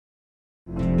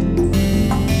And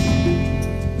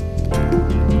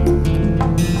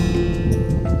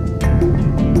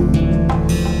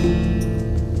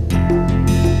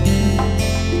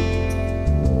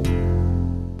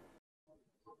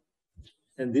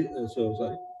this,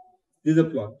 sorry, this is a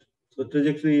plot. So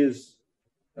trajectory is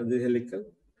the helical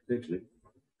trajectory.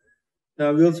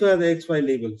 Now we also have the XY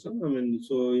labels. I mean,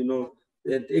 so you know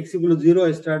at x equal to 0,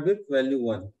 I start with value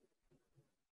 1,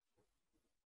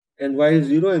 and y is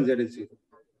 0 and z is 0.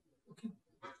 Okay.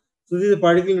 So this is a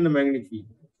particle in a magnetic field.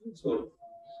 So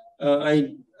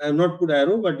I have not put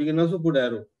arrow, but you can also put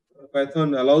arrow.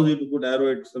 Python allows you to put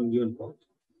arrow at some given point.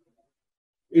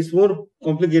 It's more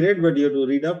complicated, but you have to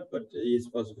read up, but it's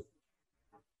possible.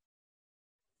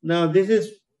 Now this is,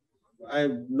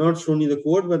 I've not shown you the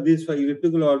code, but these for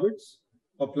elliptical orbits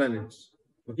of planets.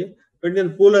 Okay, but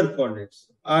then polar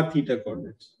coordinates, r theta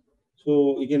coordinates.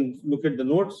 So you can look at the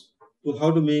notes to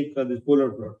how to make these polar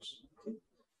plots. Okay?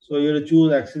 So you have to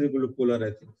choose axis equal to polar,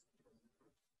 I think.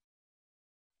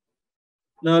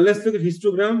 Now let's look at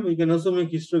histogram. We can also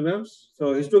make histograms.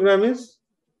 So histogram is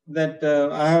that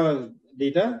I have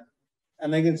data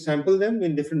and I can sample them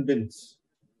in different bins.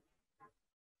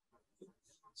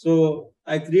 So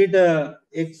I create a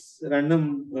x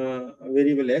random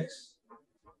variable x,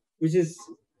 which is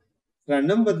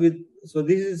random, but with, so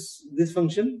this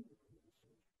function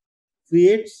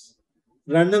creates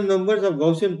random numbers of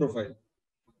Gaussian profile.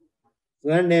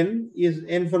 Rand n is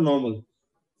n for normal.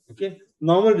 Okay,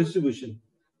 normal distribution.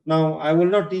 Now I will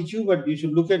not teach you, but you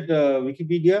should look at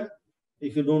Wikipedia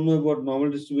if you don't know about normal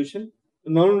distribution.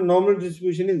 Normal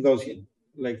distribution is Gaussian,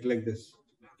 like this.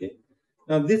 Okay.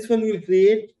 Now this one will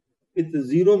create with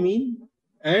 0 mean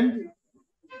and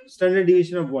standard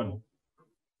deviation of 1.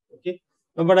 Okay.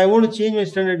 Now, but I want to change my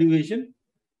standard deviation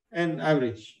and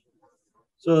average.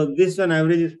 So this one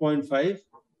average is 0.5.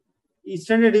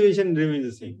 Standard deviation remains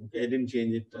the same. Okay, I didn't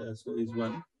change it, so it's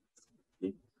 1.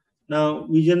 Okay. Now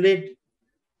we generate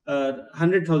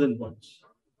 100,000 points.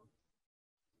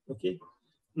 Okay.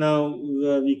 Now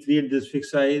we create this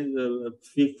fixed size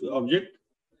fixed object.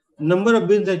 Number of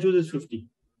bins I choose is 50.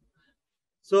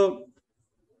 So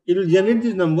it will generate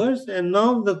these numbers, and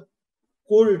now the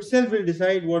code itself will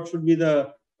decide what should be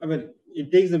the. I mean, it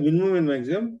takes the minimum and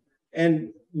maximum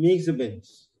and makes the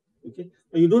bins. Okay.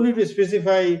 Now you don't need to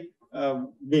specify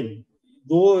bin.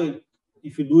 Though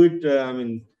if you do it, I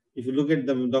mean, if you look at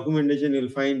the documentation, you'll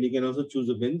find you can also choose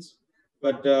the bins,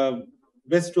 but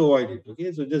best to avoid it.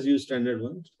 Okay, so just use standard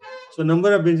ones. So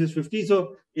number of bins is 50.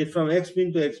 So if from x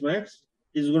bin to x max,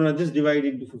 it's going to just divide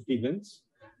into 50 bins,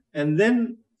 and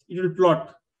then it will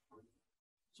plot.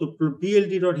 So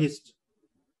plt.hist.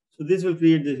 So this will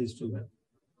create the histogram.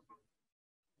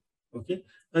 Okay.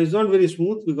 Now it's not very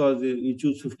smooth because we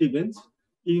choose 50 bins.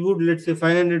 If you would, let's say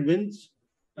 500 bins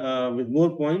with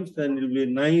more points, then it will be a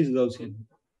nice Gaussian.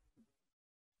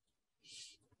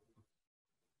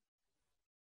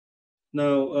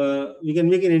 Now we can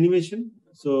make an animation.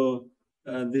 So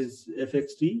this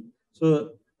fxt.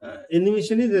 So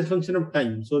animation is a function of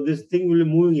time. So this thing will be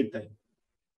moving in time.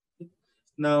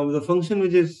 Now the function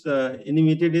which is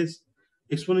animated is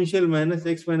exponential minus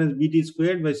x minus bt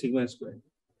squared by sigma squared.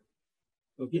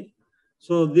 Okay.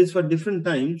 So this for different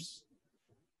times.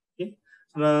 Okay.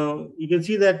 Now you can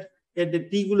see that at t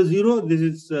equal to 0, this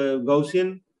is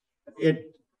Gaussian. At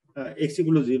x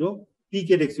equal to 0,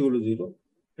 peak at x equal to 0.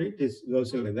 Right, it's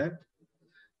Gaussian like that.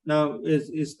 Now,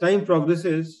 as time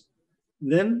progresses,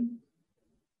 then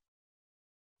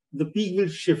the peak will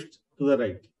shift to the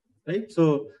right. Right,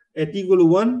 so at t equal to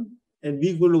 1 and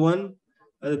b equal to 1,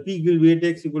 the peak will be at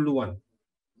x equal to 1.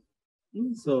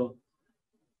 So,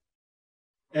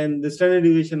 and the standard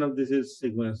deviation of this is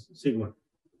sigma.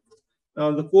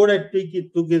 Now, the code I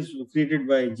took is created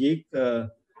by Jake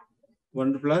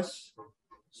Wonderplus.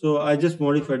 So I just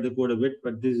modified the code a bit,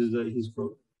 but this is his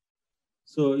code.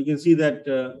 So you can see that,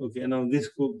 okay, now this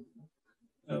code,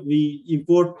 we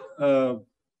import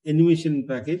animation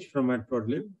package from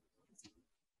matplotlib.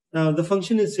 Now the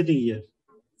function is sitting here.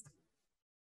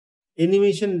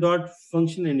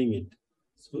 Animation.function animate.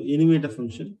 So animate a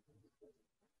function.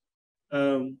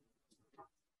 You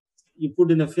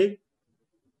put in a fig.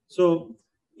 So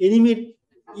animate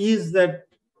is that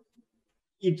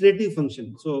iterative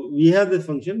function. So we have this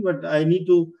function, but I need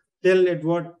to tell at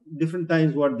what different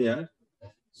times what they are.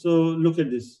 So look at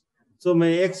this. So my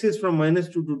x is from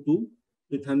 -2 to 2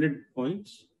 with 100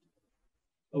 points.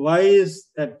 Y is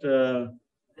at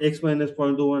x minus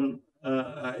 0.01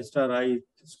 star I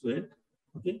squared.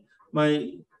 Okay.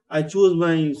 I choose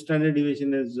my standard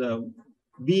deviation as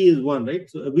b is 1, right?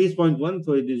 So b is 0.1,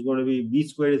 so it is going to be b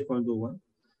squared is 0.01.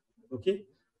 Okay.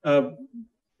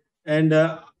 and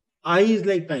I is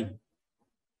like time.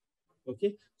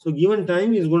 Okay, so given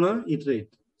time is gonna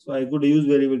iterate. So I could use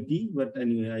variable t, but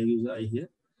anyway, I use I here,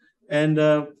 and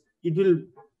it will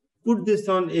put this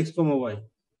on x comma y.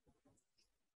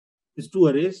 These two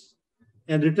arrays,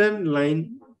 and return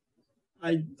line.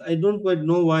 I don't quite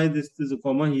know why this is a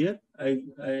comma here. I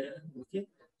okay.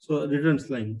 So returns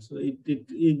line. So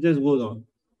it just goes on.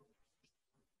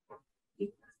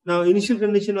 Okay. Now initial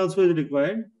condition also is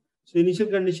required. So initial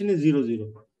condition is 0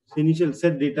 0. So initial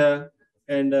set data,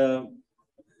 and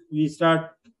we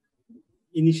start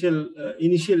initial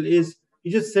is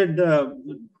you just said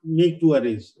make two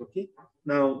arrays. Okay.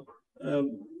 Now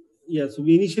yeah, so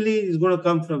we initially is going to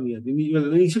come from here.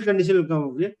 Well, initial condition will come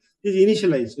from here. This is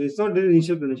initialized, so it's not the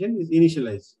initial condition, it's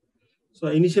initialized. So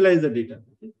I initialize the data.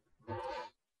 Okay.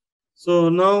 So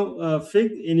now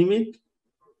fig animate.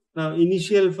 Now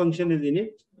initial function is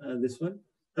init, this one,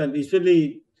 and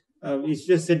usually it's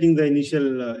just setting the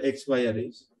initial x y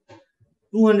arrays.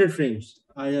 200 frames.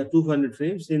 I have 200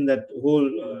 frames in that whole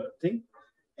thing.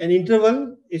 And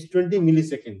interval is 20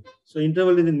 milliseconds. So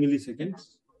interval is in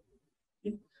milliseconds.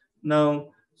 Okay. Now,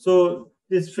 so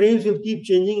these frames will keep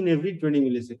changing in every 20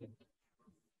 milliseconds.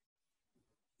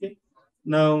 Okay.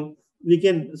 Now we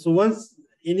can, so once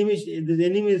this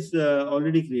enemy is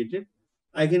already created,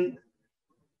 I can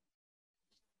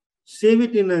save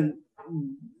it in a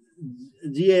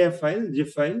GIF file,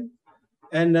 GIF file,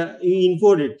 and you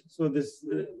encode it. So this,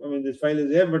 I mean, this file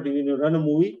is there, but when you run a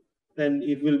movie, then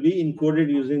it will be encoded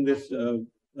using this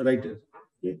writer.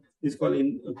 Okay. It's called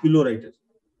Kilo writer.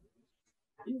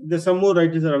 There's some more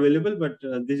writers are available, but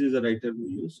this is a writer we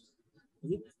use.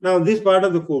 Okay. Now this part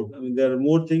of the code, I mean, there are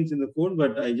more things in the code,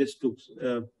 but I just took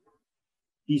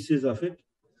pieces of it.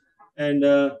 And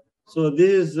so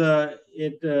this is at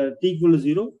t equal to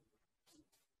 0,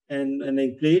 and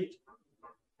I play it.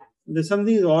 There's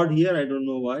something odd here. I don't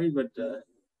know why, but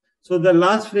so the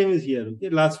last frame is here. Okay,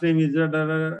 last frame is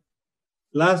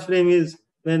last frame is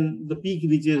when the peak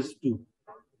reaches 2.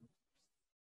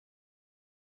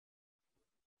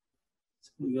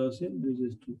 Gaussian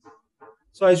reaches 2.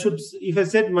 So I should, if I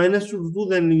set -2 to 2,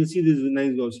 then you see this is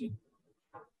nice Gaussian.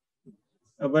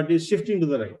 But it's shifting to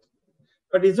the right.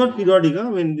 But it's not periodic. Huh?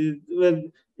 I mean,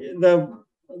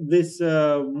 this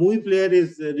movie player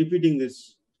is repeating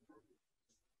this.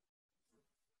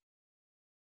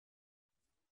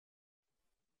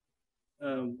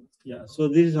 Yeah, so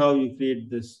this is how you create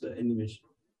this animation.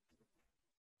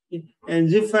 Okay. And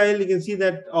zip file, you can see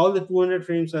that all the 200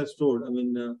 frames are stored. I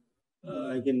mean,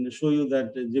 I can show you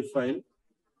that zip file.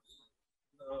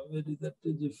 Where is that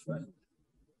zip file?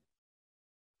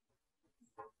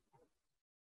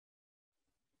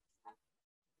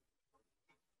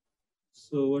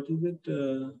 So what is it?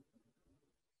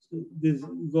 So this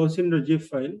Gaussian.zip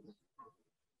file.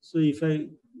 So if I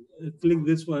click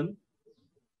this one,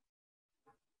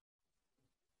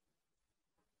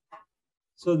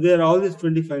 so there are all these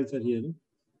 20 files are here.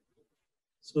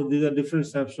 So these are different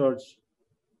snapshots.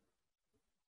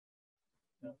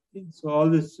 Okay. So all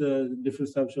these different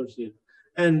snapshots here,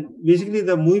 and basically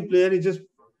the movie player is just,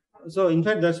 so in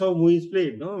fact that's how movie is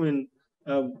played. No, I mean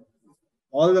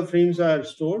all the frames are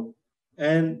stored,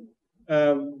 and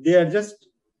they are just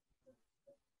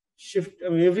shift. I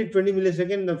mean, every 20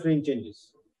 milliseconds the frame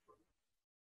changes.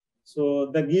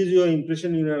 So that gives you an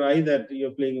impression in your eye that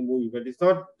you're playing a movie, but it's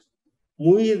not.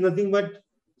 Movie is nothing but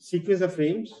sequence of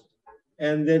frames,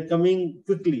 and they're coming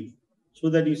quickly,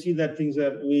 so that you see that things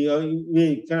are,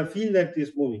 we kind of feel that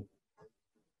it's moving.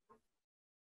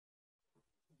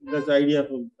 That's the idea of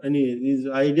anyway. Is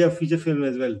idea of feature film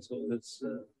as well. So that's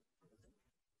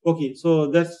okay.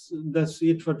 So that's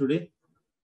it for today.